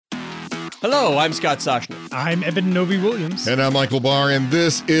Hello, I'm Scott Soshnick. I'm Eben Novy-Williams. And I'm Michael Barr, and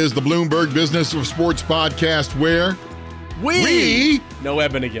this is the Bloomberg Business of Sports podcast where we know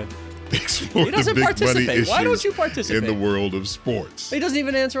Eben again. Explore he doesn't the big participate. money Why don't issues you participate? in the world of sports. He doesn't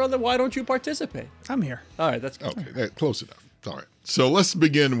even answer on the why don't you participate. I'm here. All right, that's good. Okay, close enough. All right. So let's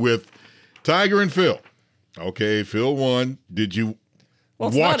begin with Tiger and Phil. Okay, Phil won. Did you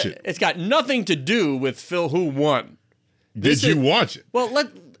watch it? It's got nothing to do with Phil who won. Did you watch it? Well,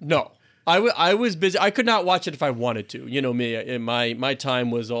 no. I was busy. I could not watch it if I wanted to. You know me. My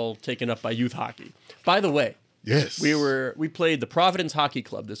time was all taken up by youth hockey. By the way, yes, we played the Providence Hockey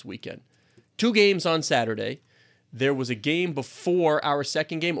Club this weekend. 2 games on Saturday. There was a game before our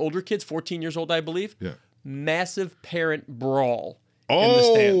second game. Older kids, 14 years old, I believe. Yeah. Massive parent brawl in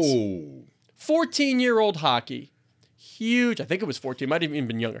the stands. 14-year-old hockey. Huge. I think it was 14. Might have even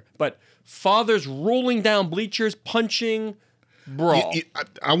been younger. But fathers rolling down bleachers, punching, brawl.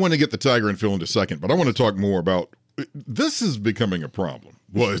 I want to get the Tiger and Phil into a second, but I want to talk more about this is becoming a problem.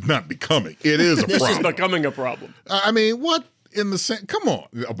 Well, it's not becoming. It is a problem. This is becoming a problem. I mean, what in the same? Come on.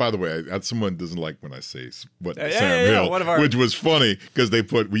 Oh, by the way, someone doesn't like when I say what in the Sam Hill, which was funny because they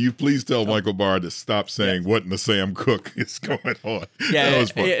put, will you please tell Michael Barr to stop saying what in the Sam Cook is going on? Yeah, that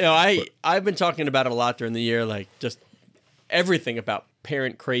was funny. I've been talking about it a lot during the year, like just everything about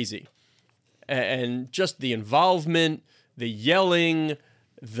parent crazy and just the involvement, the yelling,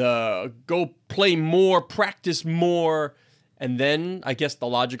 the go play more, practice more. And then I guess the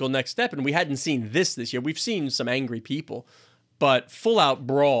logical next step, and we hadn't seen this year. We've seen some angry people, but full out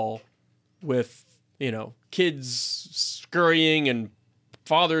brawl with, kids scurrying and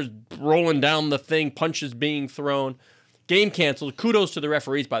fathers rolling down the thing, punches being thrown. Game canceled. Kudos to the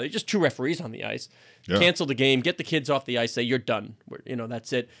referees, by the way. Just 2 referees on the ice. Yeah. Cancel the game, get the kids off the ice, say you're done.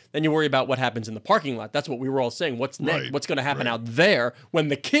 That's it. Then you worry about what happens in the parking lot. That's what we were all saying. What's next? Right. What's going to happen out there when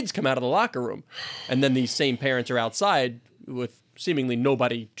the kids come out of the locker room? And then these same parents are outside with seemingly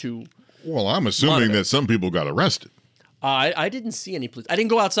nobody to Well, I'm assuming monitor. that some people got arrested. I didn't see any police. I didn't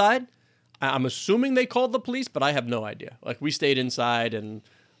go outside. I'm assuming they called the police, but I have no idea. Like, we stayed inside, and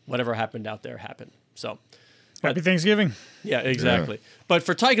whatever happened out there happened. So, Happy Thanksgiving. Yeah, exactly. Yeah. But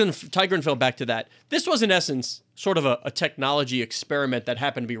for Tiger and Phil, back to that, this was in essence sort of a technology experiment that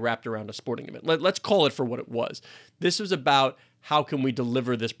happened to be wrapped around a sporting event. Let's call it for what it was. This was about how can we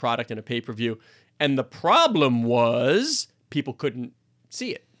deliver this product in a pay-per-view. And the problem was people couldn't see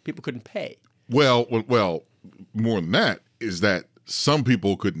it. People couldn't pay. Well, more than that is that some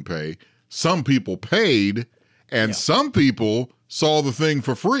people couldn't pay, some people paid, and some people saw the thing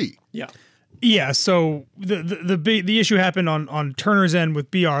for free. Yeah. Yeah, so the issue happened on Turner's end with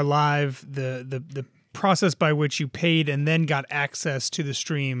BR Live. The process by which you paid and then got access to the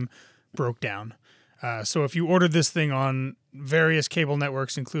stream broke down. So if you ordered this thing on various cable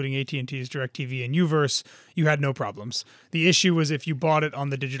networks, including AT&T's DirecTV and Uverse, you had no problems. The issue was if you bought it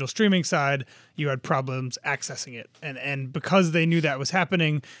on the digital streaming side, you had problems accessing it. And because they knew that was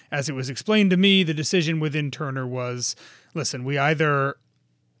happening, as it was explained to me, the decision within Turner was, listen, we either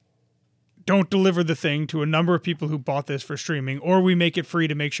don't deliver the thing to a number of people who bought this for streaming, or we make it free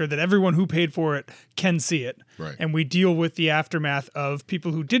to make sure that everyone who paid for it can see it. Right. And we deal with the aftermath of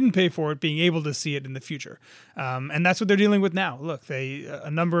people who didn't pay for it being able to see it in the future. And that's what they're dealing with now. Look, a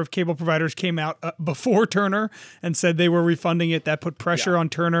number of cable providers came out before Turner and said they were refunding it. That put pressure on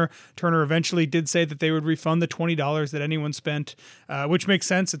Turner. Turner eventually did say that they would refund the $20 that anyone spent, which makes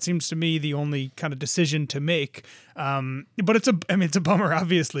sense. It seems to me the only kind of decision to make. But it's a bummer,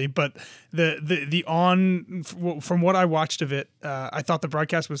 obviously. But from what I watched of it, I thought the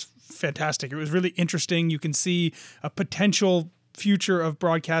broadcast was fantastic. It was really interesting. You can see a potential future of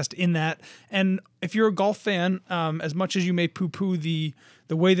broadcast in that. And if you're a golf fan, as much as you may poo-poo the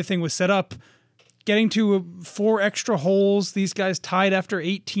way the thing was set up, getting to 4 extra holes, these guys tied after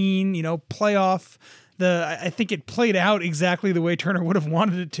 18, playoff. I think it played out exactly the way Turner would have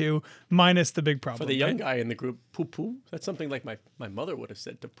wanted it to, minus the big problem. For the young guy in the group, poo-poo, that's something like my mother would have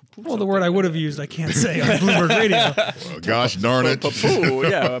said to poo-poo. Well, the word I would have used, I can't say on Bloomberg Radio. Well, gosh darn it. Poo-poo,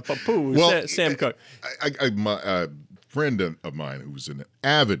 yeah, poo-poo, well, Sam Cook. My friend of mine who was an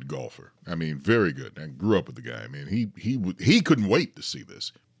avid golfer, I mean, very good. I grew up with the guy. I mean, he couldn't wait to see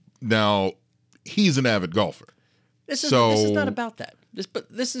this. Now, he's an avid golfer. This is not about that.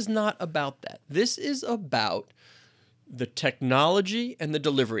 This is not about that. This is about the technology and the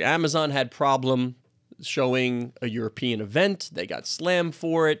delivery. Amazon had problem showing a European event. They got slammed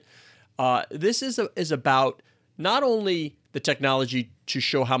for it. This is about not only the technology to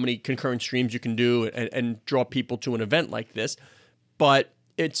show how many concurrent streams you can do and draw people to an event like this, but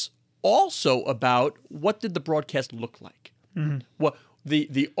it's also about what did the broadcast look like? Mm-hmm. What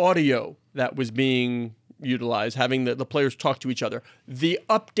the audio that was being utilized, having the players talk to each other, the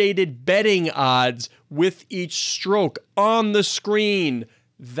updated betting odds with each stroke on the screen.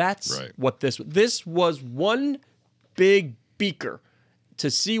 That's what this was, one big beaker to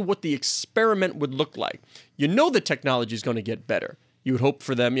see what the experiment would look like. You know the technology is going to get better. You would hope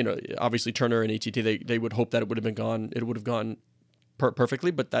for them, obviously Turner and AT&T, they would hope that it would have gone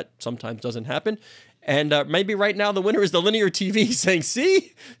perfectly, but that sometimes doesn't happen. And maybe right now the winner is the linear TV saying,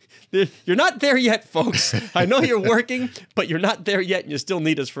 see, you're not there yet, folks. I know you're working, but you're not there yet, and you still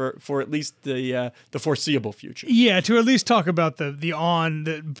need us for at least the foreseeable future. Yeah, to at least talk about the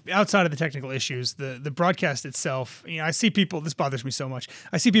outside of the technical issues, the broadcast itself. I see people, this bothers me so much.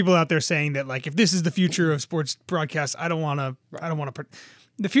 I see people out there saying that, like, if this is the future of sports broadcast, I don't want to.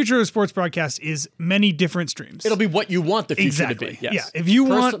 The future of sports broadcast is many different streams. It'll be what you want the future to be. Yes. Yeah. If you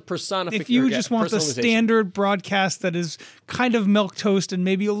if you just want the standard broadcast that is kind of milquetoast and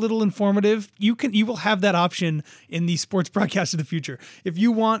maybe a little informative, you will have that option in the sports broadcast of the future. If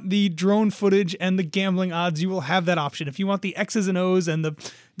you want the drone footage and the gambling odds, you will have that option. If you want the X's and O's and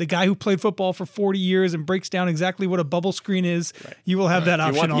the guy who played football for 40 years and breaks down exactly what a bubble screen is, you will have that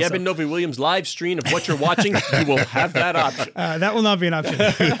option also. If you want the Eben Novy-Williams live stream of what you're watching, you will have that option. That will not be an option.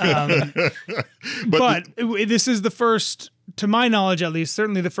 But this is the first, to my knowledge at least,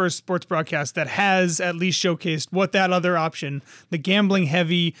 certainly the first sports broadcast that has at least showcased what that other option, the gambling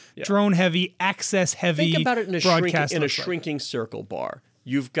heavy, drone heavy, access heavy, think about it in a shrinking circle, Bar.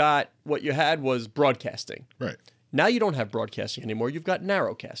 You've got, what you had was broadcasting. Right. Now you don't have broadcasting anymore. You've got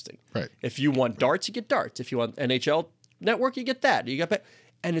narrowcasting. Right. If you want darts, you get darts. If you want NHL Network, you get that.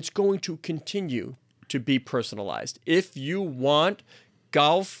 And it's going to continue to be personalized. If you want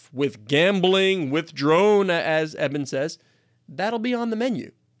golf with gambling, with drone, as Eben says, that'll be on the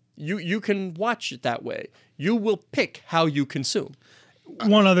menu. You can watch it that way. You will pick how you consume.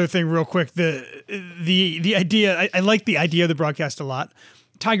 One other thing real quick. The idea, I like the idea of the broadcast a lot.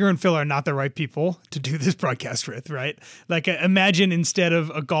 Tiger and Phil are not the right people to do this broadcast with, right? Like, imagine instead of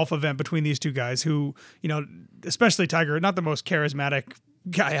a golf event between these two guys who, especially Tiger, not the most charismatic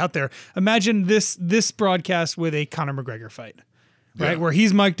guy out there. Imagine this broadcast with a Conor McGregor fight. Right, where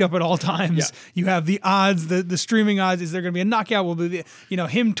he's mic'd up at all times. Yeah. You have the odds, the streaming odds. Is there going to be a knockout? Will be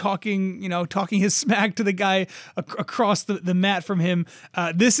him talking his smack to the guy across the mat from him.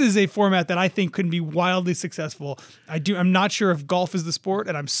 This is a format that I think could be wildly successful. I'm not sure if golf is the sport,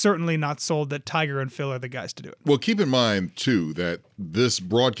 and I'm certainly not sold that Tiger and Phil are the guys to do it. Well, keep in mind too that this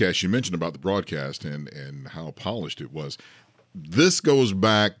broadcast, you mentioned about the broadcast and how polished it was. This goes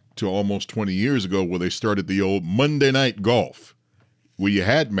back to almost 20 years ago, where they started the old Monday Night Golf, where you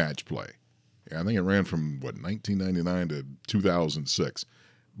had match play. I think it ran from, 1999 to 2006.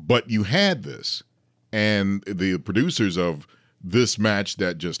 But you had this, and the producers of this match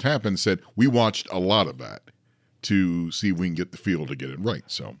that just happened said, we watched a lot of that to see if we can get the feel to get it right.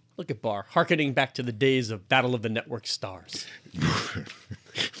 So look at Barr, hearkening back to the days of Battle of the Network Stars.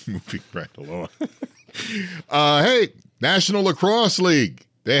 Moving right along. Hey, National Lacrosse League.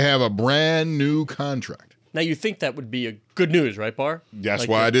 They have a brand new contract. Now, you think that would be a good news, right, Barr? That's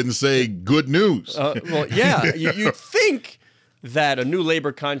why I didn't say good news. Well, yeah. You'd think that a new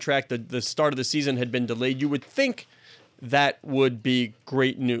labor contract, the start of the season had been delayed. You would think that would be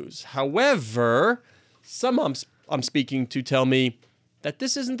great news. However, some I'm speaking to tell me that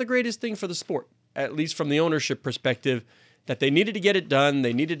this isn't the greatest thing for the sport, at least from the ownership perspective, that they needed to get it done.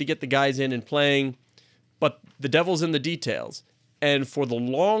 They needed to get the guys in and playing. But the devil's in the details. And for the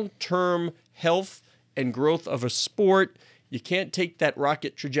long-term health and growth of a sport, you can't take that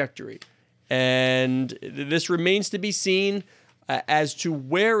rocket trajectory. And this remains to be seen as to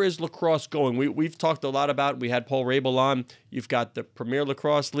where is lacrosse going. We've talked a lot about, we had Paul Rabel on, you've got the Premier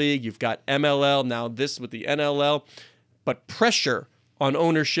Lacrosse League, you've got MLL, now this with the NLL, but pressure on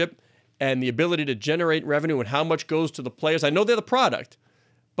ownership and the ability to generate revenue and how much goes to the players. I know they're the product,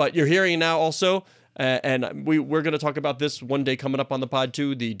 but you're hearing now also, and we're going to talk about this one day coming up on the pod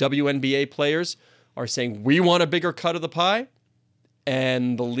too, the WNBA players are saying, we want a bigger cut of the pie.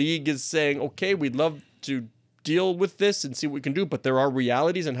 And the league is saying, okay, we'd love to deal with this and see what we can do, but there are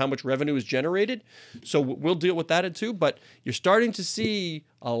realities and how much revenue is generated. So we'll deal with that too. But you're starting to see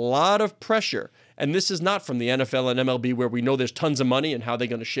a lot of pressure. And this is not from the NFL and MLB, where we know there's tons of money and how they're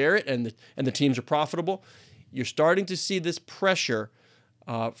going to share it and the teams are profitable. You're starting to see this pressure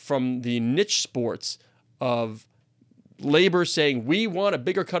from the niche sports of labor saying, we want a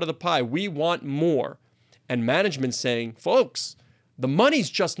bigger cut of the pie. We want more. And management saying, folks, the money's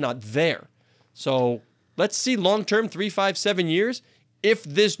just not there. So let's see long-term, 3, 5, 7 years. If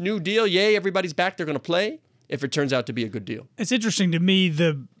this new deal, yay, everybody's back, they're going to play. If it turns out to be a good deal. It's interesting to me,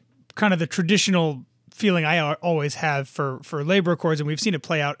 the kind of the traditional feeling I always have for labor accords, and we've seen it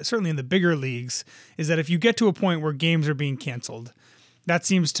play out certainly in the bigger leagues, is that if you get to a point where games are being canceled, that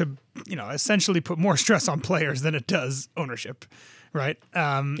seems to, essentially put more stress on players than it does ownership, right?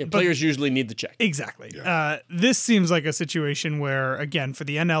 Players usually need the check. Exactly. Yeah. This seems like a situation where, again, for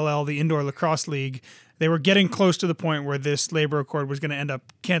the NLL, the Indoor Lacrosse League, they were getting close to the point where this labor accord was going to end up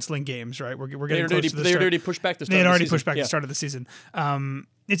canceling games, right? We're getting close to the start. They had already pushed back the start They had of the already season. pushed back the start of the season.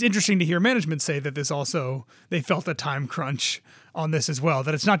 It's interesting to hear management say that they felt a time crunch on this as well.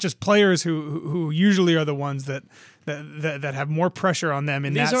 That it's not just players who usually are the ones that have more pressure on them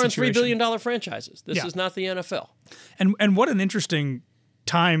in that situation. These aren't $3 billion franchises. This is not the NFL. And what an interesting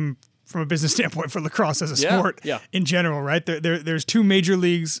time from a business standpoint for lacrosse as a sport in general, right? There's two major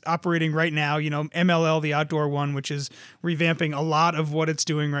leagues operating right now, MLL, the outdoor one, which is revamping a lot of what it's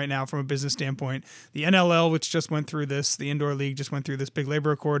doing right now from a business standpoint. The NLL, which just went through this, the indoor league just went through this big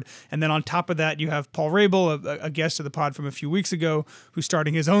labor accord. And then on top of that, you have Paul Rabel, a guest of the pod from a few weeks ago, who's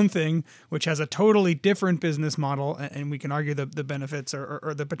starting his own thing, which has a totally different business model. And we can argue the benefits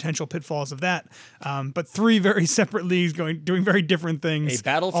or the potential pitfalls of that. But three very separate leagues doing very different things. A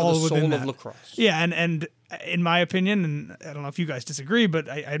battle for the soul of lacrosse. Yeah, and in my opinion, and I don't know if you guys disagree, but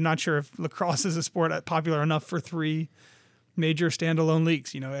I'm not sure if lacrosse is a sport popular enough for three major standalone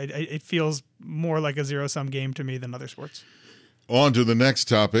leagues. It feels more like a zero-sum game to me than other sports. On to the next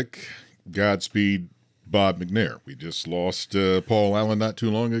topic. Godspeed, Bob McNair. We just lost Paul Allen not too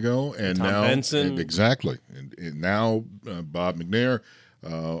long ago, and Tom now Benson. Exactly, and now Bob McNair,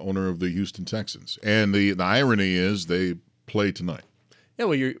 owner of the Houston Texans. And the irony is they play tonight. Yeah,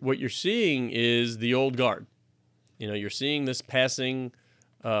 what you're seeing is the old guard. You're seeing this passing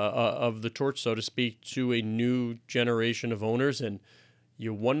of the torch, so to speak, to a new generation of owners, and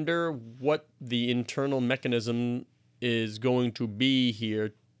you wonder what the internal mechanism is going to be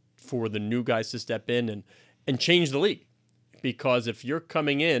here for the new guys to step in and change the league. Because if you're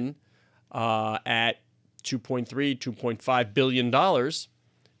coming in at $2.3, $2.5 billion,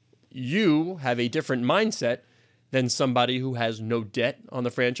 you have a different mindset than somebody who has no debt on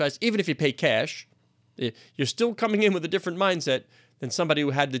the franchise. Even if you pay cash, you're still coming in with a different mindset than somebody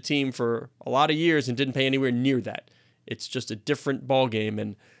who had the team for a lot of years and didn't pay anywhere near that. It's just a different ballgame,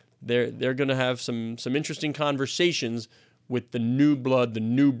 and they're going to have some interesting conversations with the new blood, the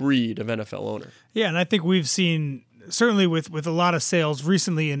new breed of NFL owner. Yeah, and I think we've seen, certainly with a lot of sales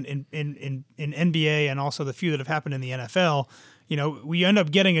recently in NBA and also the few that have happened in the NFL, we end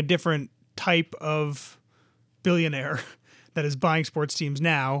up getting a different type of billionaire that is buying sports teams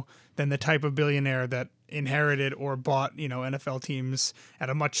now than the type of billionaire that inherited or bought, NFL teams at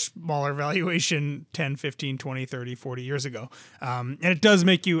a much smaller valuation 10, 15, 20, 30, 40 years ago. And it does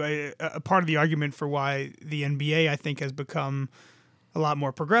make you a part of the argument for why the NBA, I think, has become a lot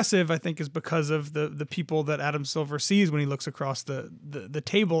more progressive, I think, is because of the people that Adam Silver sees when he looks across the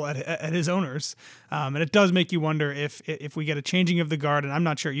table at his owners. And it does make you wonder if we get a changing of the guard, and I'm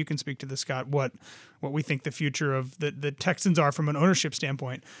not sure, you can speak to this, Scott, what we think the future of the Texans are from an ownership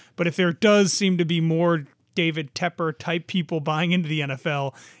standpoint. But if there does seem to be more David Tepper type people buying into the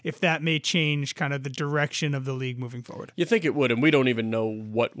NFL, if that may change kind of the direction of the league moving forward. You think it would, and we don't even know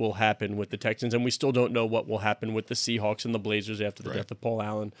what will happen with the Texans, and we still don't know what will happen with the Seahawks and the Blazers after the death of Paul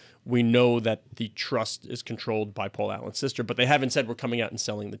Allen. We know that the trust is controlled by Paul Allen's sister, but they haven't said we're coming out and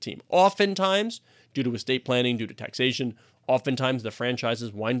selling the team. Oftentimes, due to estate planning, due to taxation, oftentimes the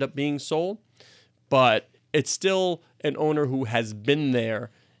franchises wind up being sold, but it's still an owner who has been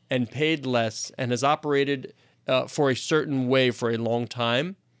there and paid less and has operated for a certain way for a long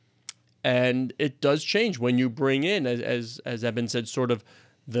time. And it does change when you bring in, as Eben said, sort of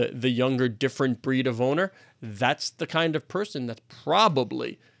the younger, different breed of owner. That's the kind of person that's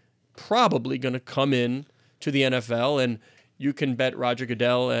probably going to come in to the NFL. And you can bet Roger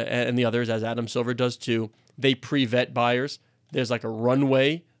Goodell and the others, as Adam Silver does too, they pre-vet buyers. There's like a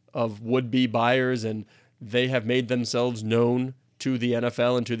runway of would-be buyers, and they have made themselves known to the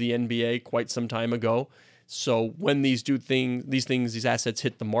NFL and to the NBA quite some time ago. So when these assets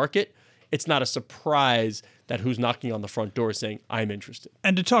hit the market, it's not a surprise that who's knocking on the front door saying, I'm interested.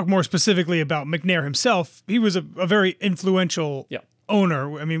 And to talk more specifically about McNair himself, he was a very influential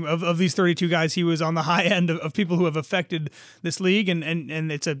owner. I mean, of these 32 guys, he was on the high end of people who have affected this league,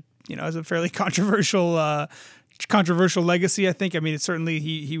 and it's a fairly controversial legacy, I think. I mean, it's certainly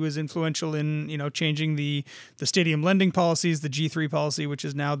he was influential in changing the stadium lending policies, the G3 policy, which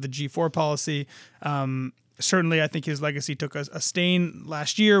is now the G4 policy. Certainly, I think his legacy took a stain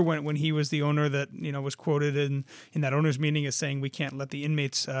last year when he was the owner that was quoted in that owners meeting as saying we can't let the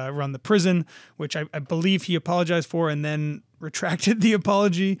inmates run the prison, which I believe he apologized for and then retracted the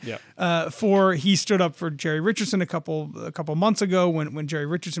apology. He stood up for Jerry Richardson a couple months ago when Jerry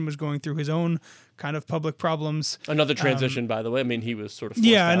Richardson was going through his own kind of public problems. Another transition, by the way. I mean, he was sort of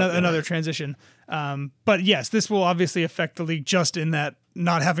forced out. Another transition. But yes, this will obviously affect the league just in that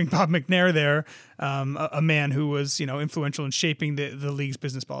not having Bob McNair there, a man who was influential in shaping the league's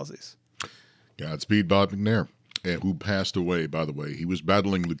business policies. Godspeed, Bob McNair, who passed away, by the way. He was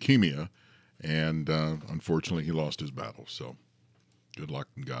battling leukemia, and unfortunately he lost his battle. So good luck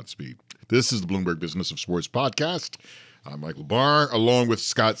and Godspeed. This is the Bloomberg Business of Sports podcast. I'm Michael Barr, along with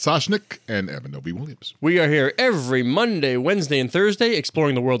Scott Soshnick and Eben Novy-Williams. We are here every Monday, Wednesday, and Thursday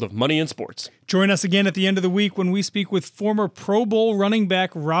exploring the world of money and sports. Join us again at the end of the week when we speak with former Pro Bowl running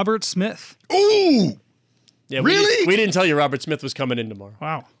back Robert Smith. Ooh! Yeah, really? We didn't tell you Robert Smith was coming in tomorrow.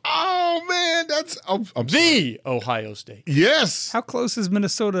 Wow. Oh, man, that's... I'm the Ohio State. Yes. How close is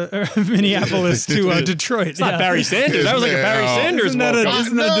Minneapolis to Detroit? It's not Barry Sanders. That was like a Barry Sanders. Isn't that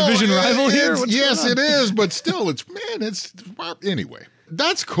a division rival here? Yes, it is, but still, it's anyway.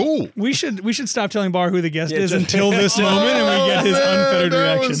 That's cool. We should stop telling Barr who the guest is until this moment, and we get his unfettered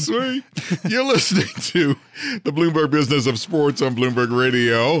reaction. Was sweet. You're listening to the Bloomberg Business of Sports on Bloomberg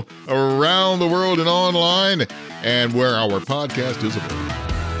Radio, around the world and online, and where our podcast is available.